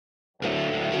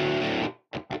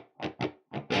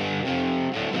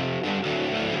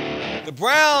The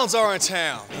Browns are in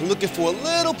town and looking for a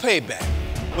little payback.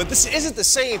 But this isn't the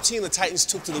same team the Titans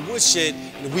took to the woodshed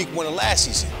in week 1 of last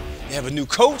season. They have a new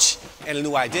coach and a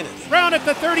new identity. Brown at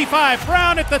the 35,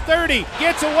 Brown at the 30,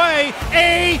 gets away,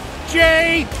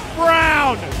 A.J.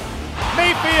 Brown.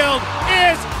 Mayfield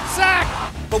is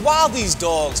sacked. But while these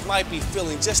dogs might be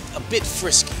feeling just a bit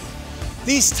frisky,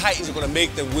 these Titans are going to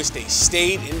make them wish they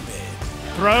stayed in bed.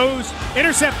 Throws,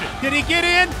 intercepted. Did he get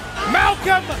in?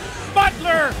 Malcolm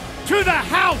Butler to the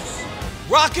house.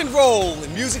 Rock and roll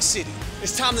in Music City.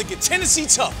 It's time to get Tennessee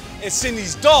tough and send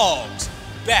these dogs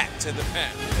back to the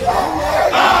pen.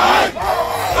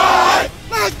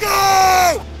 Let's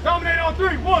go! Dominate on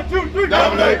 3, 1, 2, 3.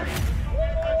 Dominate.